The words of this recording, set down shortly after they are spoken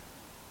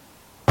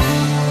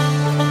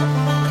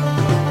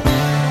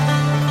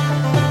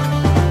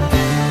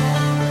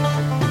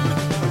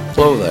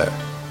Hello there,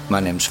 my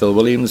name's Phil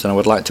Williams and I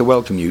would like to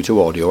welcome you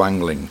to Audio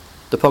Angling,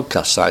 the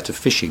podcast site of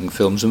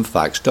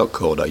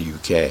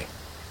fishingfilmsandfacts.co.uk.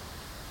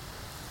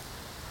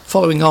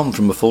 Following on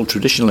from a full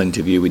traditional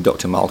interview with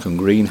Dr Malcolm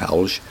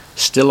Greenhalgh,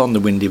 still on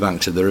the windy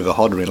banks of the River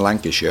Hodder in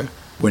Lancashire,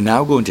 we're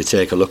now going to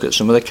take a look at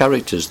some of the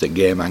characters that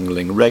game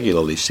angling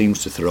regularly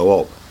seems to throw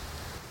up.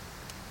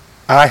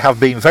 I have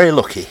been very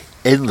lucky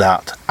in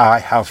that I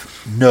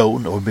have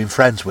known or been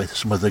friends with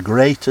some of the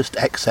greatest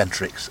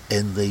eccentrics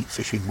in the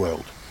fishing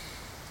world.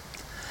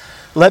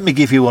 Let me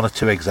give you one or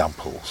two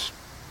examples.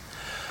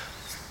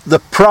 The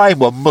prime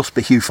one must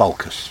be Hugh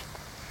Falkus.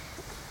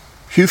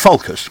 Hugh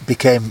Falkus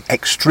became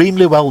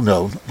extremely well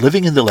known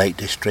living in the Lake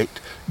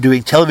District,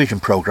 doing television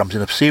programmes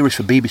in a series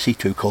for BBC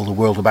Two called the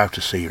World About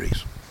Us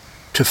series.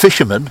 To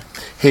fishermen,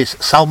 his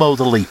Salmo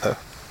the Leaper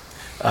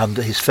and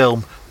his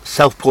film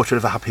Self-Portrait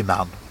of a Happy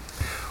Man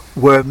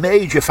were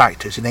major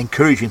factors in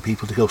encouraging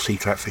people to go sea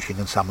trout fishing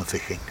and salmon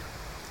fishing,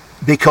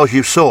 because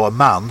you saw a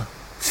man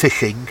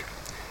fishing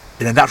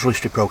in a natural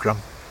history programme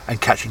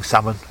and catching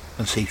salmon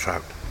and sea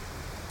trout.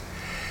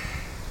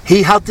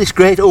 He had this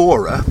great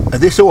aura,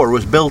 and this aura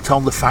was built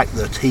on the fact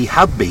that he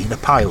had been a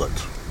pilot.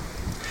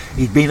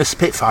 He'd been a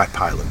Spitfire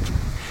pilot,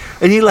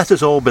 and he let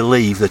us all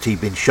believe that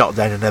he'd been shot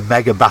down in a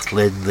mega battle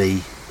in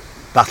the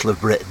Battle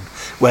of Britain,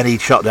 when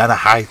he'd shot down a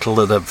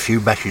Heitel and a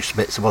few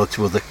Messerschmitts and one or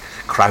two other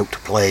Kraut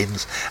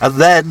planes, and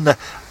then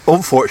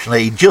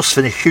unfortunately he just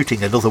finished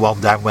shooting another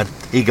one down when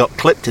he got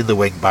clipped in the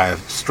wing by a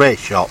stray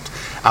shot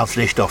and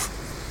finished off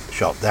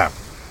shot down.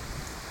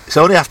 It's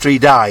only after he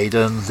died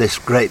and this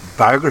great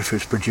biography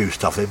was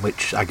produced of him,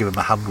 which I give him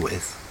a hand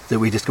with, that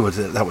we discovered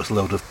that was a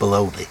load of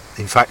baloney.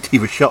 In fact, he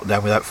was shot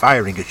down without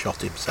firing a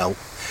shot himself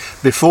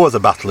before the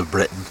Battle of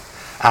Britain,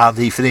 and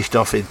he finished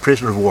off in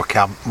prisoner of war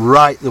camp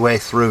right the way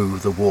through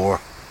the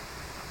war.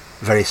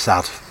 Very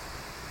sad.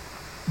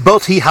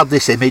 But he had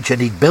this image,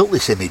 and he built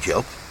this image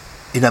up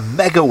in a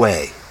mega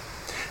way.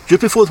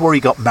 Just before the war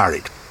he got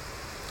married,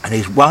 and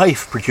his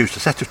wife produced a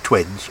set of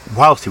twins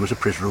whilst he was a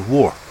prisoner of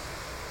war.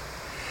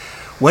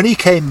 When he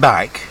came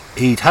back,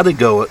 he'd had a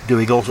go at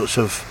doing all sorts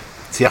of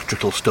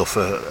theatrical stuff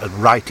and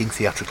writing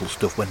theatrical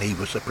stuff when he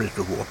was a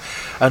prisoner of war,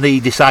 and he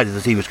decided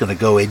that he was going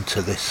to go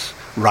into this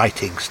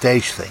writing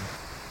stage thing.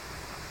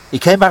 He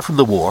came back from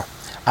the war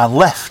and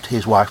left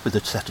his wife with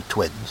a set of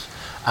twins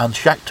and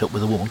shacked up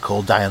with a woman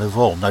called Diana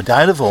Vaughan. Now,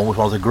 Diana Vaughan was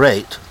one of the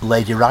great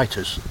lady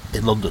writers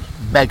in London,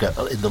 mega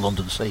in the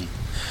London scene.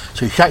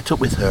 So he shacked up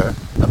with her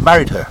and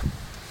married her.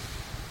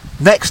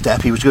 Next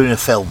step, he was doing a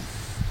film.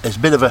 It's a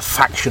bit of a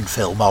faction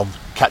film on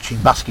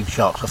catching basking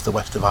sharks off the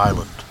west of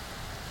Ireland.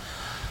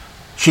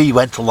 She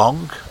went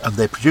along and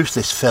they produced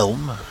this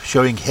film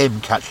showing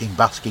him catching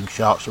basking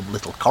sharks from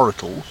little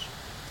coracles.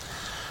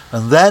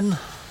 And then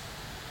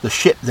the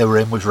ship they were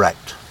in was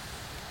wrecked.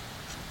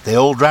 They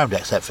all drowned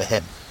except for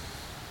him,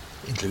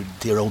 including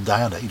dear old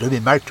Diana. He'd only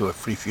been married to her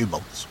for a few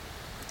months.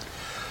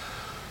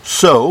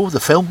 So the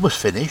film was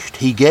finished.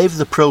 He gave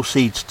the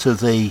proceeds to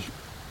the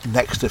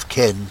next of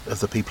kin of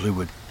the people who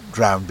were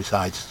drowned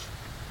besides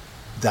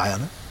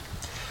Diana,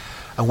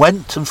 and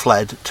went and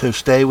fled to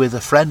stay with a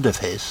friend of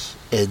his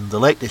in the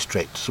Lake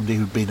District, somebody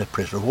who'd been a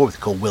prisoner of war with,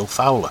 called Will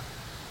Fowler.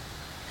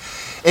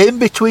 In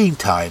between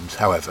times,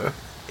 however,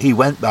 he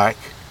went back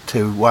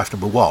to wife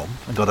number one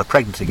and got her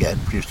pregnant again,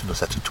 produced a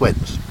set of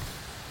twins.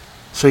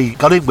 So he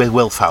got in with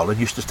Will Fowler and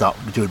used to start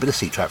doing a bit of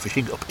sea trout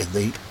fishing up in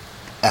the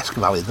Esk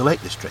Valley in the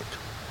Lake District.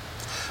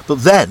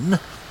 But then,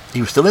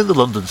 he was still in the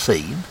London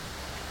scene,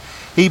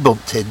 he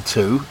bumped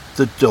into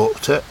the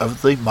daughter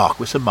of the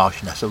Marquis and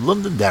Marchioness of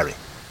Londonderry.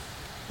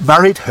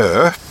 Married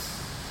her.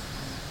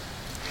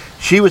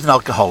 She was an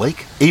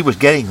alcoholic. He was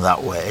getting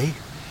that way.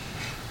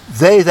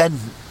 They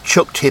then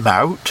chucked him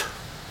out,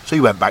 so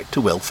he went back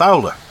to Will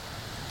Fowler,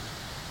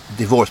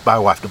 divorced by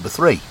wife number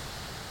 3.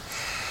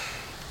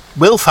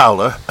 Will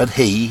Fowler and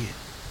he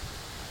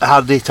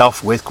had it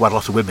off with quite a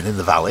lot of women in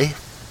the valley,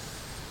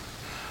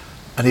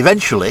 and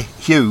eventually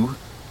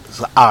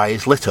Hugh's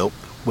eyes lit up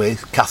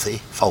with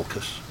Cathy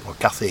Falkus, or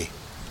Cathy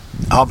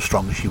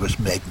Armstrong as she was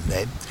maiden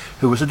name,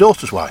 who was a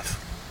daughter's wife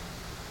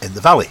in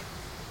the valley.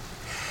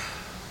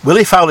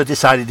 Willie Fowler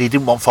decided he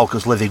didn't want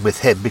Falkus living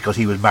with him because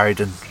he was married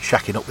and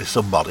shacking up with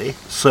somebody,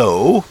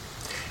 so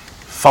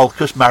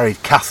Falkus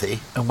married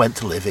Cathy and went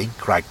to live in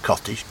Crag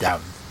Cottage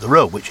down the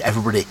road, which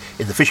everybody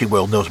in the fishing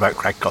world knows about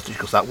Crag Cottage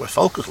because that's where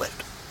Falkus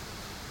lived.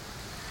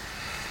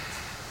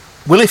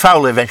 Willie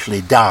Fowler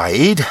eventually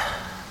died.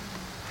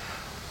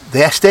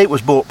 The estate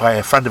was bought by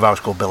a friend of ours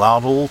called Bill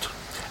Arnold,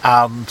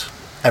 and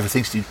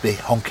everything seems to be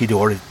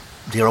honky-dory.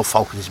 Dear old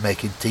Falkus is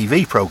making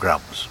TV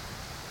programmes.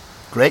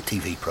 Great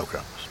TV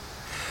programmes.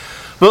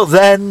 But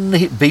then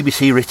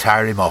BBC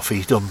retired him off.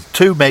 He's done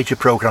 2 major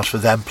programmes for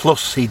them,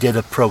 plus he did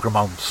a programme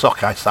on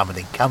sockeye salmon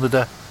in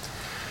Canada.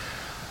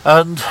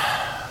 And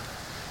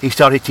he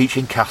started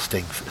teaching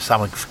casting,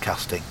 salmon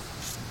casting.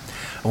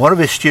 And one of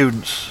his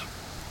students,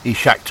 he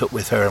shacked up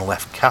with her and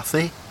left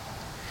Cathy.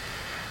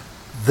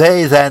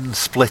 They then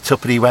split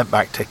up and he went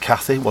back to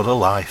Cathy. What a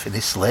life, in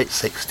his late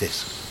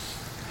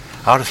 60s.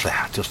 Honestly,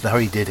 I just know how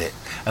he did it.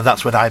 And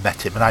that's when I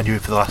met him, and I knew him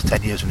for the last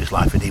 10 years of his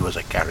life, and he was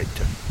a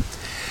character.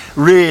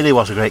 Really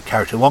was a great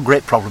character. One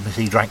great problem is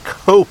he drank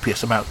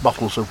copious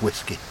bottles of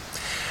whisky.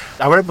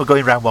 I remember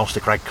going round once to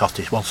Crag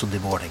Cottage one Sunday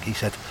morning. He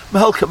said,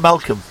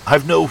 Malcolm,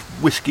 I've no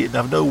whisky in.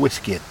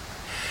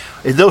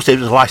 In those days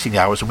it was licensing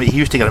hours, and he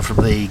used to get them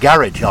from the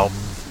garage on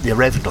near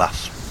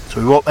Ravenglass. So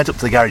we went up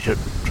to the garage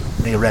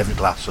near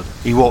Ravenglass, and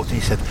he walked in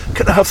and he said,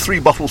 "Can I have 3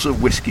 bottles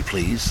of whisky,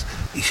 please?"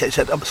 He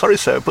said, "I'm sorry,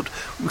 sir, but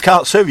we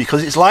can't serve you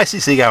because it's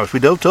licensing hours. We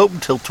don't open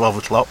till 12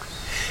 o'clock.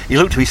 He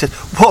looked at me and said,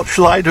 What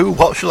shall I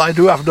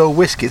do? I have no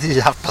whisky." This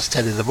is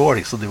 10:30 in the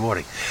morning, Sunday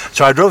morning.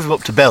 So I drove him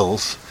up to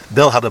Bill's.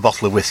 Bill had a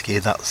bottle of whisky,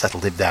 and that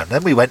settled him down.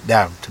 Then we went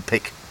down to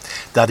pick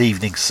that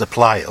evening's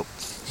supply up.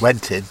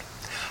 Went in.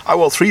 "I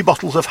want 3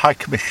 bottles of High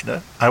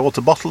Commissioner. I want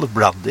a bottle of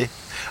brandy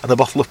and a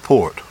bottle of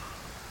port."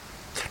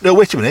 "No,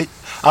 wait a minute.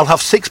 I'll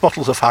have 6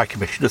 bottles of High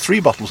Commissioner, 3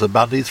 bottles of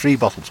brandy, 3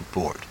 bottles of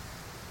port."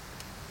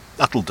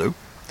 "That'll do."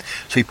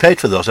 So he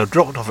paid for those. I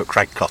dropped off at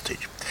Crag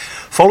Cottage.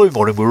 Following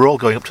morning, we were all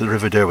going up to the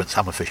River Derwent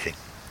salmon fishing.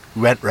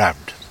 We went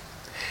round.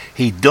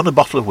 He'd done a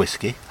bottle of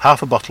whisky,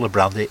 half a bottle of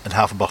brandy and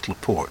half a bottle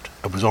of port,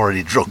 and was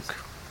already drunk.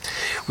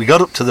 We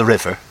got up to the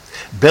river.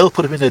 Bill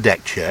put him in a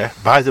deck chair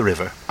by the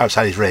river,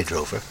 outside his Range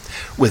Rover,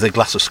 with a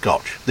glass of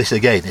scotch. This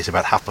again is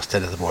about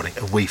 10:30 in the morning,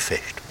 and we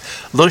fished.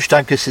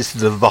 Lunchtime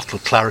consisted of a bottle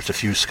of claret, a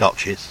few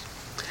scotches.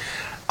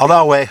 On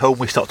our way home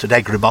we stopped at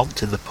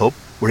Egremont in the pub,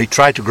 where he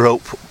tried to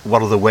grope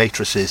one of the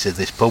waitresses in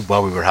this pub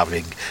while we were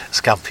having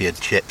scampi and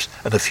chips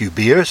and a few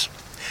beers.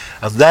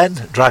 And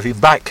then, driving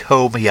back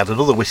home, he had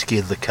another whisky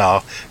in the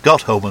car,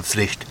 got home and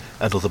finished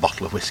another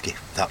bottle of whisky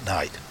that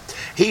night.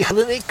 He had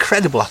an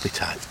incredible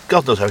appetite.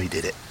 God knows how he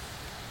did it.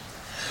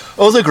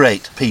 Other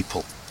great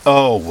people.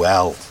 Oh,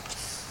 well.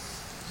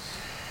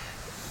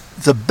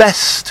 The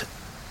best,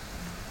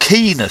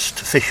 keenest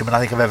fisherman I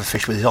think I've ever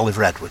fished with is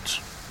Oliver Edwards.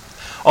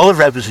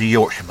 Oliver Edwards is a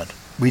Yorkshireman.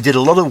 We did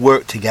a lot of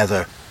work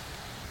together.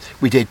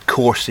 We did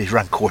courses,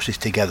 ran courses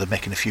together,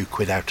 making a few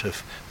quid out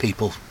of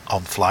people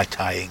on fly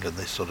tying and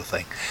this sort of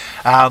thing.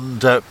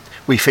 And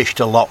we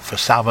fished a lot for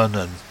salmon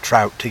and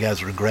trout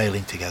together and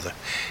grayling together.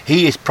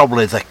 He is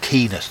probably the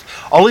keenest.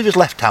 Oliver's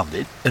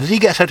left-handed, and as he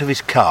gets out of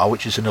his car,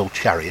 which is an old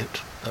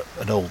chariot,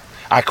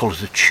 I call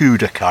it a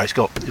Tudor car. It's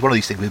one of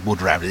these things with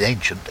wood round it,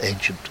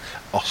 ancient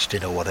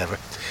Austin or whatever.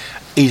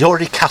 He's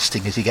already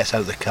casting as he gets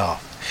out of the car.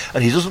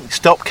 And he doesn't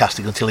stop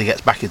casting until he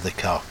gets back in the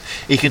car.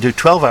 He can do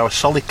 12 hours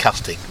solid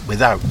casting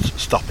without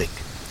stopping.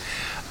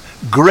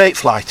 Great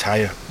fly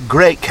tyer,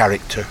 great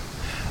character,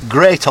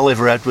 great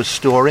Oliver Edwards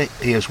story.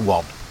 Here's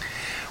one.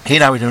 He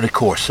now is doing a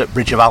course at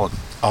Bridge of Allen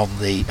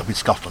with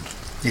Scotland,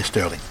 near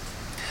Stirling.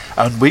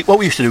 And what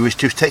we used to do is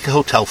just take a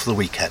hotel for the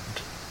weekend.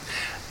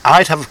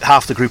 I'd have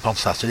half the group on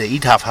Saturday,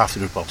 he'd have half the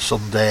group on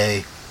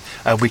Sunday,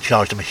 and we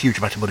charged him a huge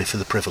amount of money for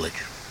the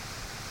privilege.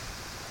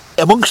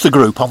 Amongst the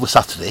group on the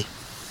Saturday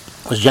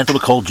was a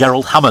gentleman called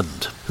Gerald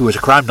Hammond, who was a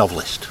crime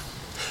novelist.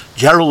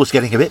 Gerald was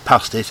getting a bit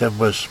past it and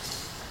was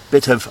a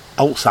bit of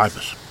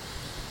Alzheimer's.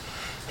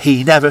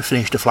 He never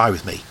finished a fly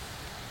with me.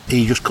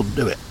 He just couldn't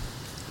do it.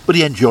 But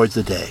he enjoyed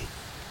the day.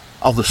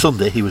 On the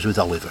Sunday he was with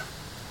Oliver.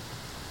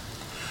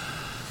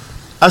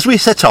 As we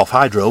set off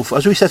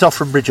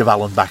from Bridge of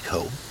Allen back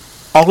home,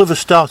 Oliver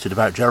started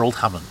about Gerald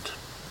Hammond.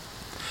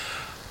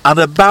 And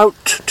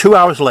about 2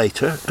 hours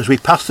later, as we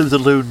passed through the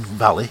Lune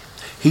Valley,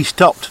 he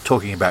stopped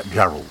talking about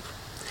Gerald.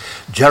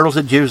 Gerald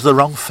had used the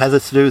wrong feather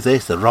to do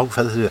this, the wrong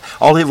feather to do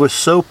that. Oliver was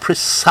so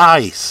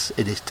precise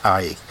in his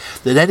tying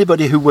that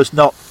anybody who was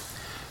not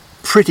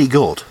pretty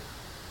good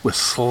was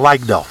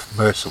slagged off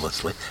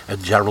mercilessly,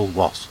 and Gerald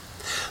was.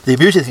 The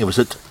amusing thing was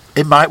that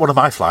in one of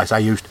my flies I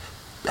used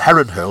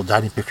heron hurl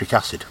down in picric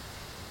acid.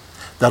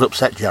 That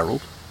upset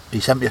Gerald. He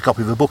sent me a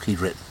copy of a book he'd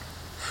written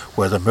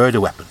where the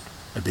murder weapon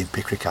had been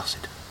picric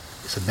acid.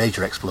 It's a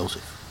major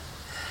explosive.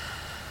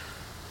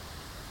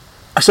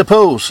 I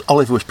suppose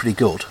Oliver was pretty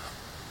good.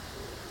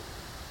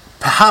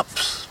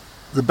 Perhaps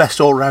the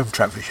best all-round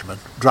trout fisherman,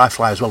 dry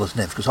fly as well as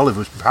nymph, because Oliver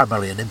was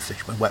primarily a nymph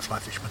fisherman, wet fly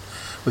fisherman,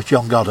 was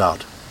John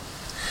Goddard.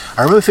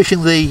 I remember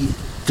fishing the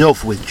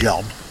Dove with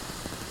John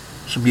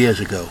some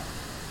years ago,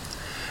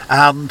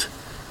 and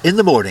in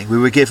the morning we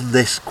were given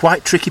this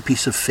quite tricky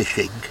piece of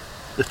fishing,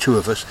 the two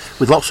of us,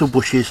 with lots of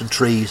bushes and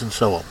trees and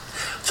so on,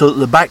 so that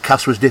the back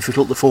cast was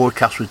difficult, the forward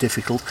cast was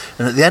difficult,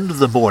 and at the end of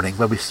the morning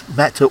when we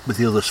met up with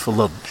the others for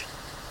lunch,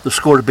 the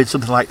score had been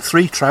something like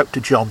 3 trout to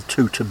John,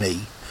 2 to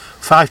me,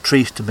 5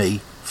 trees to me,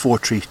 4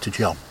 trees to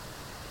John.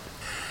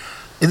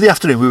 In the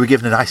afternoon we were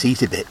given a nice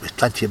easy bit with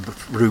plenty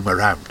of room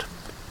around.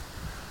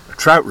 A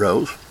trout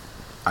rose,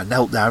 I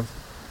knelt down,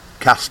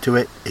 cast to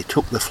it, it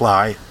took the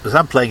fly. As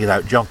I'm playing it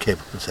out, John came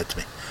up and said to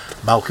me,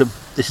 "Malcolm,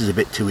 this is a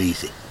bit too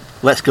easy.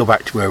 Let's go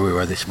back to where we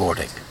were this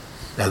morning."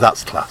 Now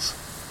that's class.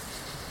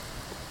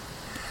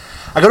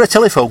 I got a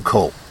telephone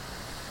call.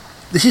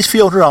 "This is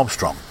Fiona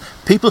Armstrong.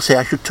 People say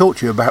I should talk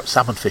to you about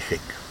salmon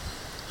fishing."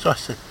 So I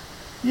said,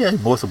 "Yeah,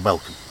 more than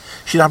welcome."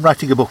 She said, "I'm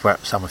writing a book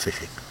about salmon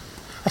fishing."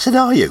 I said,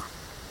 "Are you?"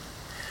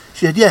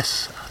 She said,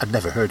 "Yes." I'd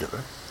never heard of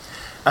her.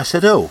 I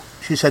said, "Oh."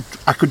 She said,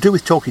 "I could do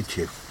with talking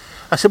to you.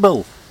 I said,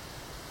 well,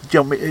 do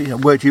you want me,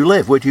 where do you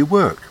live? Where do you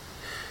work?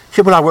 She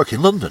said, well, I work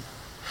in London.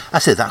 I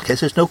said, in that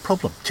case, there's no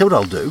problem. See what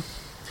I'll do?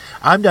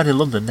 I'm down in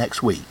London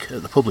next week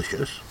at the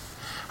publishers.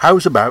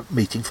 How's about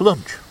meeting for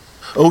lunch?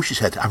 Oh, she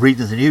said, I'm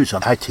reading the news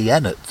on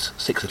ITN at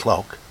 6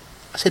 o'clock.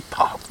 I said,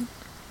 pardon?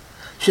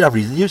 She said, I'm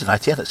reading the news on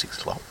ITN at 6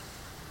 o'clock.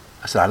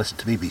 I said, I listen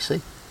to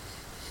BBC.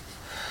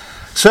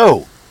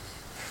 So,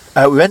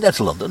 we went down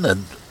to London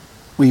and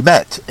we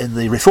met in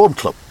the Reform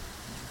Club,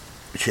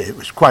 which it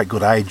was quite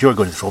good. I enjoyed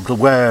going to the Reform Club,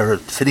 where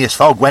Phineas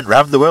Fogg went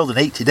round the world in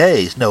 80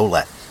 days, no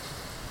less.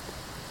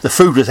 The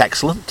food was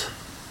excellent.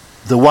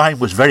 The wine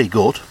was very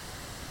good.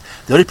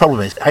 The only problem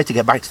is I had to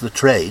get back to the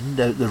train,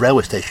 the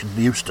railway station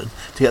in Euston,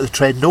 to get the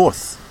train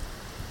north.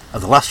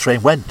 And the last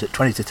train went at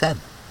 20 to 10.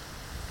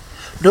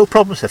 No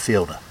problem, said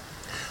Fiona.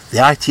 The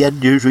ITN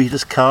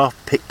newsreader's car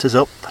picked us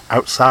up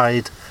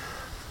outside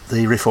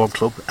the Reform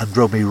Club and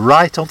drove me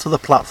right onto the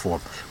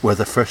platform where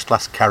the first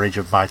class carriage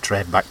of my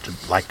train back to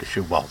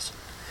Lancashire was.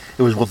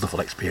 It was a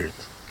wonderful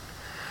experience.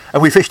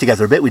 And we fished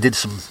together a bit. We did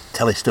some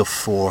telly stuff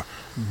for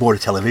Border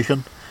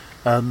Television,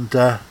 and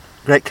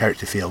great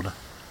character, Fiona.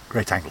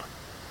 Great angler.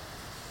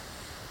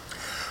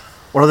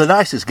 One of the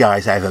nicest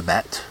guys I ever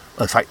met,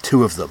 in fact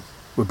 2 of them,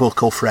 were both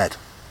called Fred.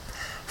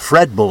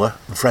 Fred Buller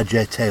and Fred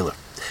J. Taylor.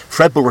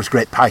 Fred Buller was a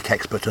great pike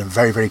expert and a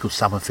very, very good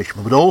salmon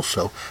fisherman, but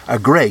also a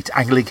great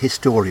angling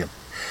historian.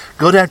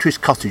 Go down to his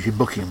cottage in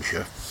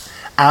Buckinghamshire,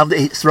 and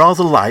it's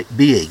rather like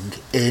being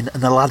in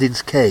an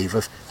Aladdin's cave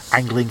of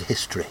angling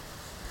history.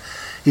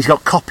 He's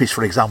got copies,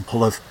 for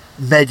example, of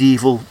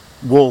medieval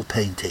wall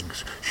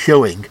paintings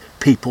showing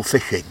people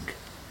fishing.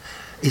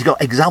 He's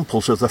got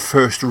examples of the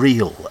first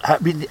reel. I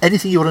mean,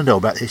 anything you want to know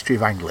about the history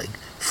of angling,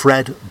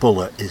 Fred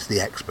Buller is the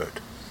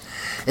expert.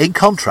 In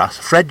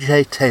contrast, Fred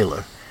J.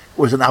 Taylor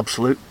was an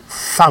absolute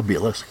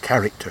fabulous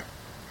character.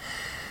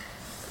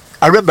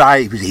 I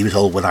remember he was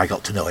old when I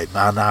got to know him,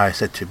 and I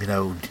said to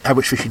him, how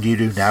much fishing do you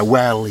do now?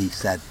 Well, he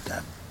said,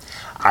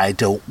 I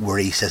don't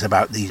worry, he says,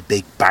 about these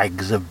big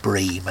bags of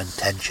bream and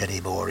tench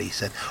anymore. He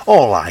said,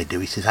 all I do,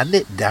 he says, I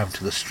nip down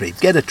to the stream,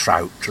 get a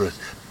trout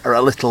or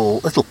a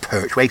little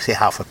perch, weighs say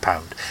half a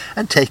pound,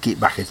 and take it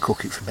back and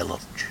cook it for my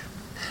lunch.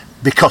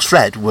 Because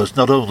Fred was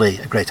not only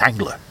a great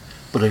angler,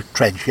 but a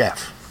trained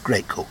chef,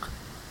 great cook.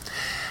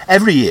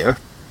 Every year,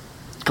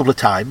 a couple of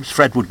times,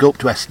 Fred would go up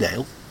to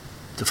Eskdale,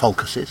 to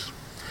Falkes's.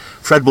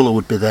 Fred Buller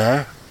would be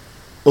there,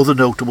 other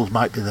notables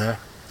might be there,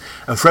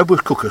 and Fred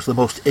would cook us the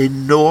most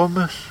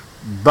enormous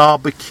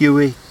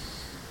barbecuey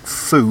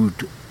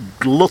food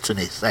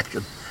gluttony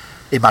session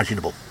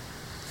imaginable.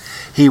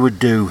 He would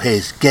do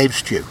his game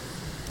stew.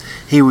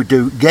 He would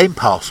do game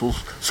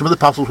parcels. Some of the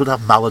parcels would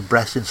have mallard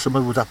breast in, some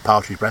of them would have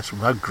partridge breast, some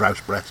would have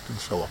grouse breast, and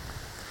so on.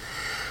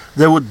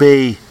 There would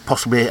be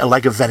possibly a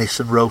leg of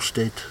venison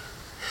roasted.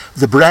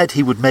 The bread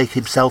he would make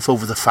himself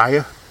over the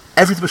fire.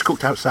 Everything was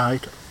cooked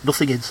outside,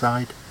 nothing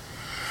inside.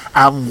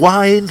 And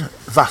wine,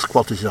 vast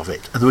quantities of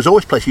it. And there was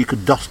always a place you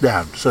could doss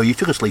down. So you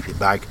took a sleeping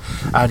bag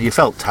and you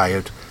felt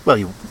tired. Well,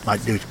 you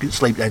might do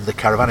sleep down in the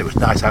caravan. It was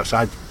nice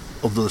outside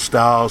under the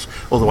stars.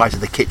 Otherwise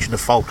in the kitchen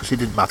of Falkes, it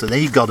didn't matter.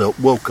 Then you got up,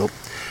 woke up,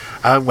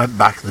 and went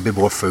back, and there'd be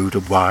more food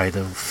and wine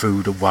and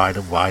food and wine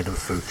and wine and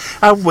food.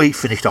 And we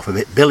finished off a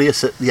bit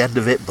bilious at the end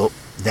of it, but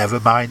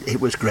never mind,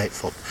 it was great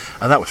fun.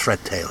 And that was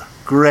Fred Taylor.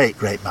 Great,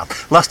 great man.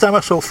 Last time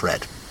I saw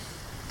Fred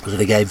was at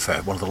a game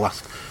fair, one of the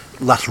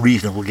last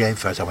reasonable game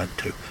fairs I went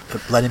to,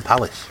 at Blenheim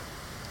Palace.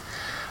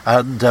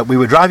 And we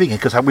were driving in,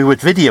 because we were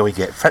videoing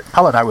it.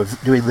 Pal and I were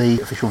doing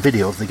the official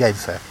video of the game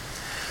fair.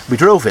 We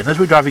drove in. As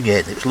we were driving in,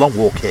 it was a long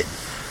walk in,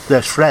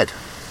 there's Fred.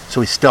 So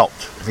he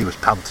stopped, and he was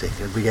panting,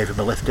 and we gave him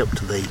a lift up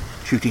to the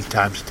Shooting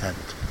Times tent.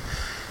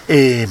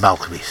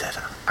 Malcolm, he said,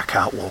 I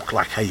can't walk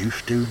like I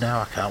used to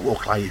now. I can't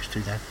walk like I used to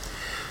now.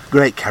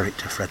 Great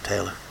character, Fred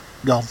Taylor.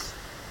 Gone.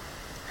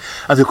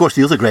 And of course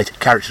the other great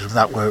characters from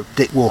that were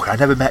Dick Walker. I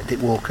never met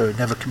Dick Walker,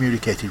 never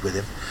communicated with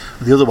him.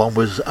 And the other one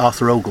was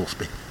Arthur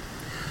Oglesby.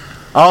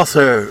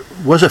 Arthur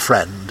was a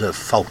friend of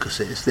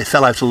Falkes's. They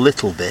fell out a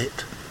little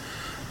bit,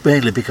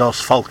 mainly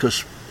because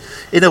Falkes,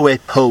 in a way,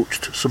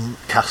 poached some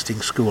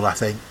casting school, I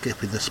think,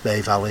 up in the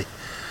Spey Valley.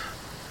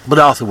 But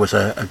Arthur was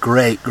a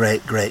great,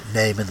 great, great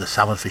name in the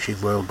salmon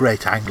fishing world,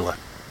 great angler.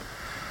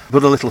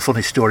 But a little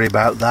funny story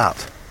about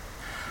that.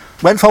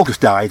 When Falkes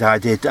died,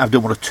 I've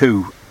done 1 or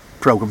 2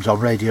 programmes on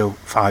Radio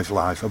 5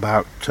 Live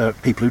about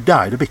people who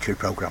died, obituary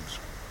programmes.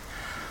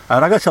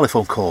 And I got a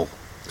telephone call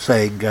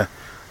saying,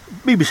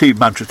 BBC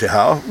Manchester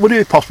Hour, would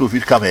it be possible for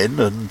you to come in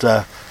and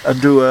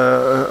do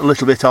a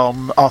little bit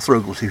on Arthur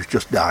Oglesby, who's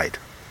just died?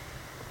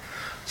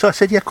 So I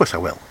said, yeah, of course I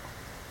will.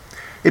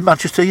 In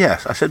Manchester,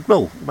 yes. I said,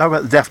 well, how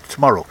about the day after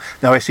tomorrow?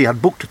 Now, I see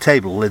I'd booked a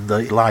table in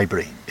the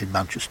library in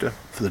Manchester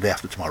for the day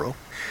after tomorrow.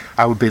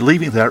 I would be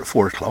leaving there at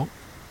 4 o'clock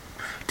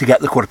to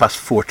get the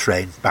 4:15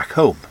 train back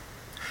home.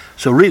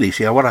 So really,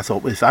 see, what I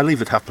thought was, if I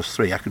leave at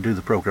 3:30, I could do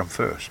the programme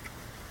first.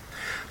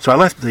 So I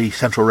left the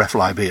Central Ref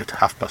Library at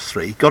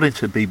 3:30, got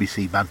into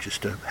BBC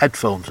Manchester,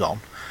 headphones on,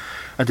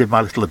 and did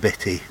my little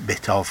bit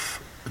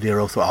of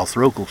dear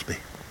Arthur Oglesby.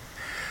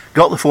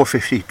 Got the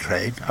 4:50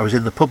 train. I was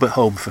in the pub at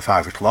home for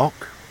 5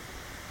 o'clock.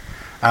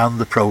 and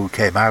the programme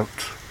came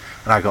out,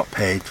 and I got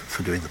paid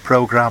for doing the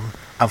programme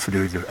and for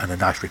doing it, and a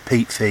nice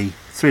repeat fee,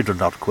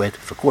 300 odd quid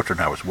for a quarter of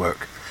an hour's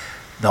work.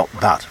 Not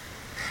bad.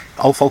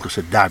 Old Falkus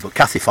had died, but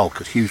Cathy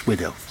Falkus, Hugh's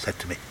widow, said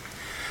to me,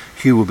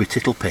 Hugh will be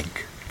tittle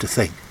pink to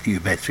think that you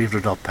made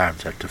 300 odd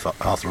pounds out of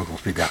Arthur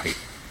Oglesby dying.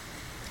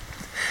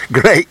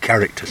 Great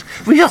characters.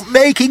 We're not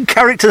making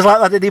characters like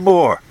that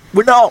anymore.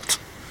 We're not.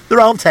 There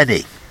aren't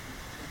any.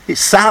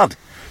 It's sad.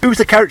 Who's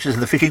the characters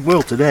in the fishing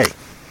world today?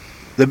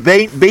 There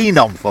ain't been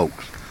on,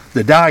 folks.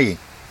 They're dying.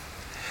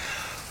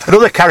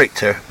 Another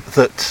character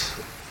that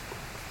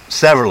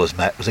several has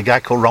met was a guy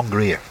called Ron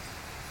Greer.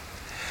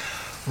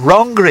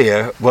 Ron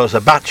Greer was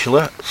a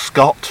bachelor,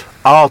 Scot,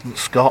 ardent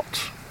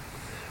Scot,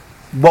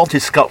 wanted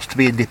Scots to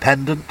be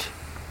independent.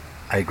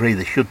 I agree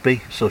they should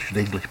be, so should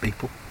English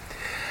people.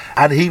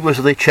 And he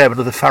was the chairman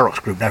of the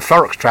Farrox group. Now,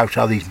 Farrox trout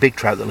are these big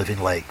trout that live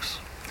in lakes.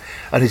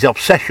 And his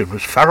obsession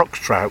was Farrox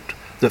trout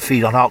that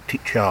feed on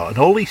Arctic char. And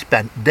all he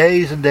spent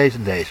days and days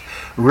and days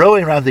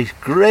rowing around these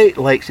great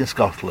lakes in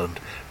Scotland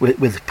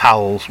with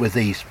pawls, with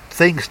these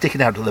things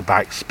sticking out of the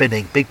back,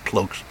 spinning, big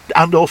plugs,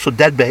 and also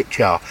deadbait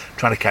char,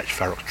 trying to catch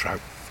Farrox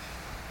trout.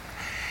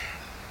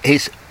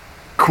 His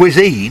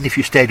cuisine, if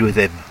you stayed with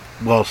him,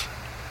 was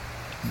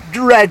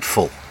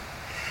dreadful.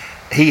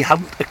 He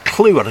hadn't a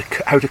clue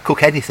how to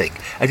cook anything,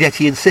 and yet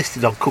he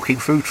insisted on cooking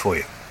food for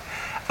you.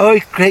 Oh,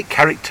 he's a great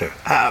character.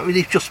 I mean,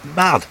 he's just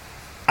mad.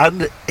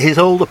 And his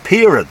whole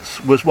appearance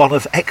was one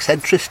of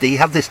eccentricity. He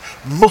had this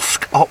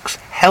musk ox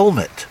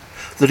helmet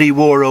that he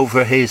wore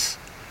over his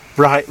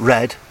bright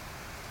red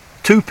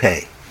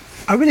toupee.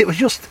 I mean, it was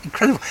just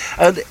incredible.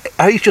 And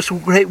he's just a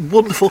great,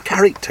 wonderful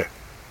character.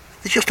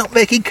 They're just not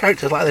making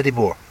characters like that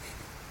anymore.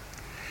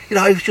 You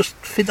know, he was just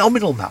a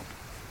phenomenal man.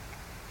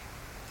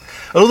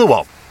 Another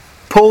one,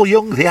 Paul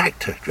Young, the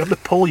actor. Do you remember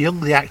Paul Young,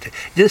 the actor?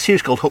 He did a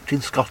series called Hooked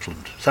in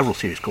Scotland. Several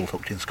series called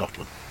Hooked in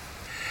Scotland.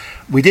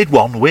 We did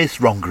one with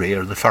Ron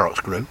Greer and the Farrox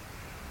crew.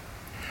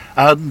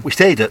 And we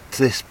stayed at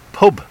this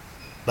pub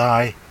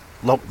by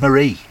Loch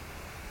Marie.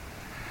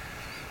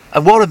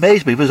 And what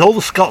amazed me was all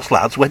the Scots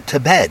lads went to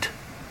bed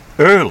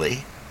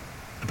early,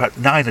 about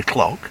 9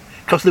 o'clock,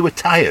 because they were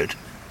tired,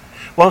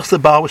 whilst the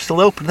bar was still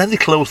open. Then they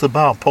closed the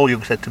bar, and Paul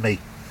Young said to me,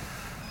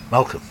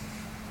 Malcolm,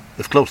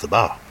 they've closed the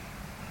bar.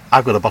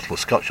 I've got a bottle of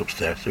scotch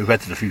upstairs, so we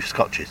rented a few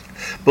scotches.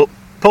 But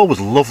Paul was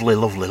a lovely,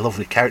 lovely,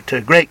 lovely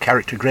character, great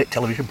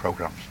television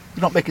programmes.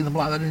 We're not making them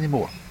like that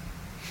anymore.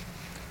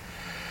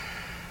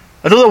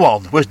 Another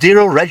one was dear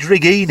old Reg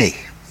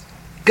Regini.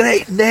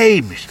 Great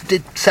names.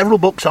 Did several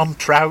books on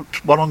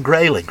trout, one on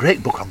grayling.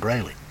 Great book on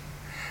grayling.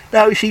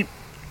 Now, you see,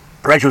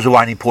 Reg was a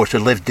wine importer,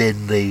 lived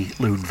in the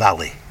Lune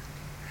Valley.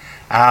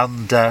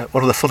 And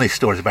one of the funny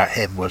stories about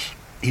him was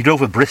he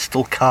drove a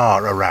Bristol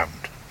car around.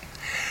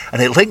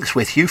 And it links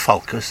with Hugh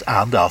Falkus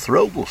and Arthur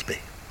Oglesby.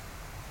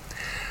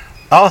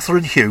 Arthur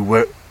and Hugh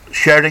were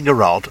sharing a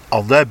rod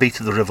on their beat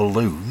of the River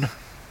Lune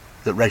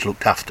that Reg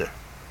looked after.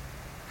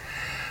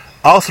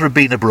 Arthur had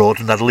been abroad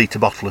and had a litre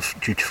bottle of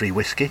duty-free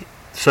whisky,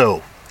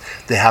 so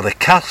they had a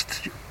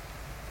cast.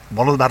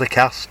 One of them had a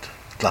cast,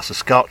 glass of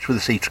scotch with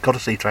got a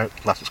sea trout,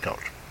 glass of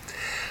scotch.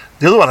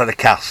 The other one had a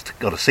cast,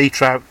 got a sea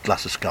trout,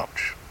 glass of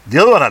scotch.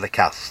 The other one had a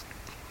cast,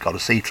 got a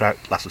sea trout,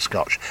 glass of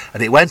scotch.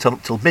 And it went on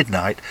up till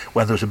midnight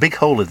when there was a big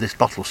hole in this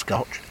bottle of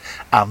scotch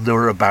and there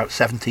were about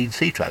 17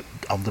 sea trout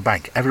on the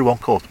bank, everyone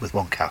caught with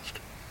one cast.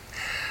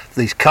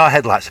 These car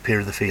headlights appear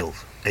in the field.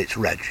 It's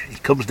Reg. He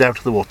comes down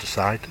to the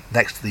waterside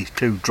next to these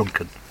two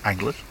drunken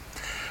anglers,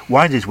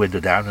 winds his window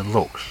down and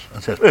looks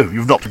and says, "Oh,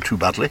 you've knocked them too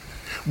badly.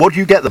 What do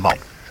you get them on?"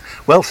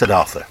 "Well," said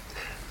Arthur,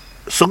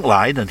 "sunk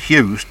line and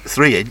Hugh's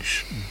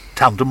 3-inch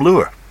tandem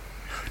lure."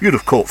 "You'd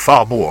have caught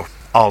far more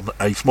on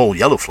a small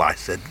yellow fly,"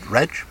 said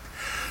Reg.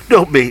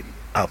 "Don't be..."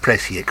 I'll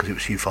praise Hugh because it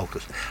was Hugh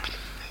Falkus.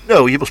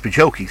 "No, you must be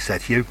joking,"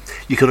 said Hugh.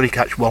 "You can only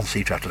catch one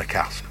sea trout on a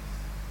cast."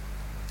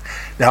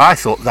 Now, I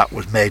thought that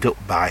was made up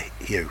by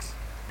Hugh,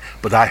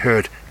 but I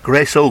heard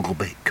Grace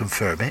Ogleby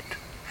confirm it,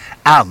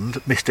 and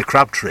Mr.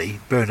 Crabtree,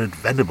 Bernard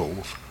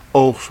Venables,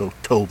 also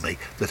told me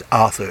that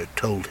Arthur had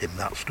told him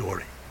that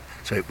story.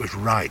 So it was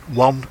right.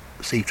 One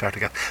sea trout a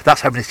cast.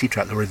 That's how many sea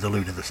trout there were in the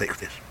Lune in the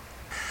 60s.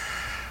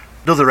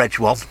 Another Reg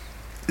one.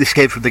 This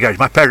came from the garage.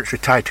 My parents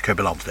retired to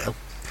Kirby Lonsdale,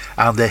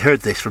 and they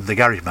heard this from the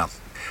garage man.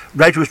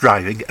 Reg was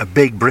driving a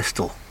big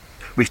Bristol,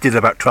 which did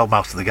about 12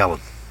 miles to the gallon.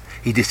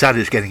 He decided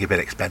it was getting a bit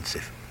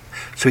expensive,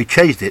 so he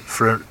changed it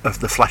for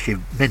the flashy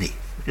Mini,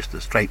 just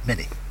a straight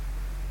Mini.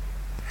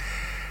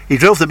 He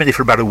drove the Mini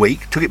for about a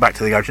week, took it back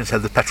to the garage and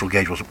said the petrol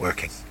gauge wasn't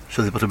working,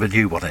 so they put a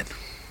new one in.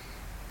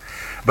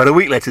 About a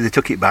week later they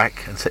took it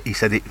back and he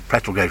said the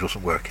petrol gauge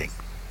wasn't working.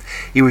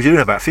 He was doing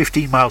about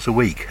 15 miles a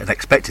week and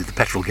expected the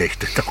petrol gauge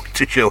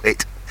to show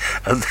it,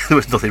 and there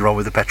was nothing wrong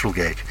with the petrol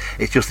gauge.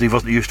 It's just that he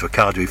wasn't used to a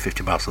car doing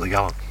 50 miles to the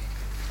gallon.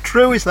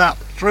 True is that?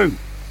 True.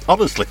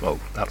 Honestly,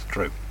 folks, that's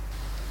true.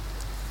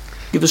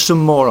 Give us some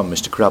more on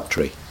Mr.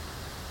 Crabtree.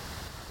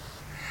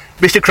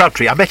 Mr.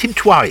 Crabtree, I met him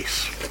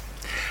twice,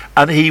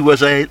 and he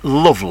was a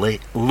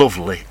lovely,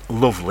 lovely,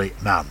 lovely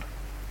man.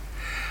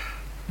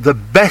 The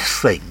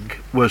best thing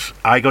was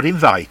I got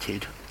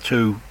invited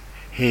to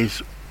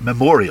his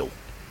memorial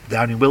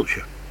down in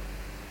Wiltshire,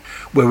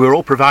 where we were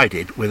all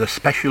provided with a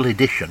special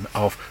edition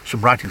of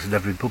some writings that had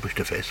never been published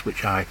of his,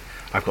 which I've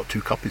got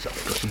 2 copies of.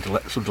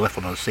 Because somebody left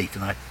one on a seat,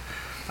 and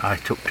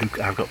I've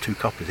got 2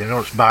 copies. In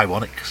order to buy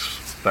one,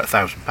 it's about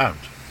 £1,000.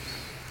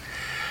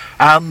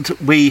 And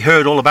we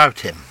heard all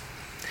about him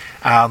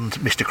and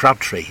Mr.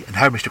 Crabtree and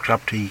how Mr.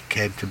 Crabtree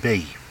came to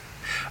be.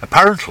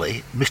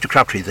 Apparently, Mr.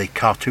 Crabtree, the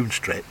cartoon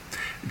strip,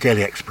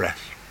 Daily Express,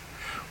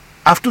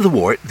 after the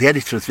war, the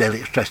editor of the Daily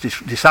Express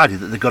decided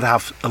that they've got to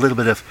have a little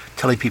bit of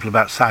telling people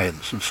about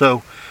science, and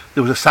so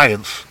there was a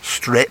science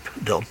strip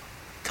done,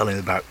 telling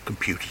them about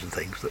computers and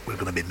things that were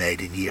going to be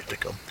made in years to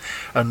come,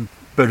 and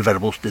Bernard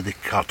Venables did the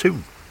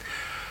cartoon.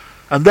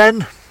 And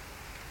then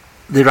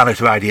they ran out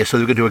of ideas, so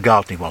they were going to do a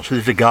gardening one. So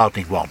there's a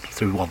gardening one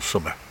through one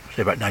summer,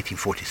 say about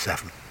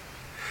 1947.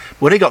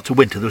 But when it got to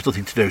winter, there was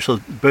nothing to do, so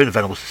Bernard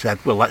Venables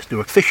said, well, let's do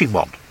a fishing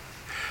one.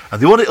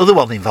 And the other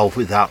one involved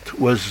with that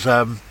was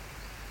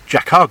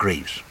Jack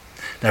Hargreaves.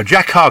 Now,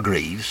 Jack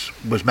Hargreaves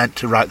was meant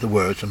to write the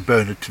words and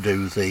Bernard to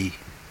do the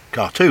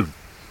cartoon.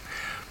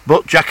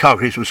 But Jack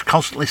Hargreaves was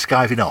constantly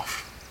skiving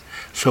off.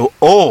 So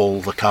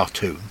all the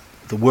cartoon,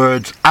 the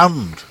words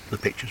and the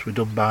pictures were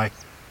done by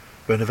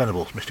Bernard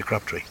Venables, Mr.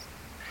 Crabtree.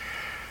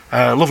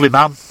 Lovely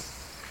man,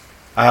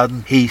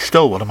 and he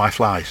stole one of my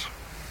flies.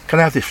 Can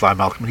I have this fly,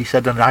 Malcolm? And he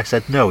said, and I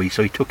said no,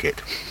 so he took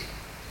it.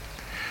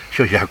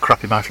 Shows you how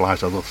crappy my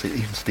flies are, they'll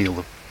even steal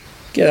them.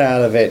 Get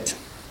out of it.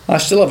 I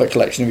still have a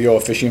collection of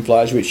your fishing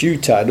flies which you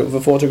tied up for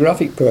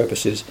photographic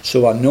purposes,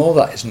 so I know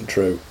that isn't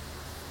true.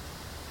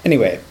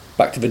 Anyway,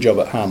 back to the job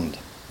at hand.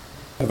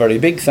 A very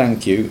big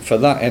thank you for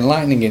that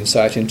enlightening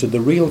insight into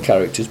the real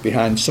characters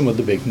behind some of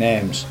the big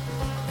names.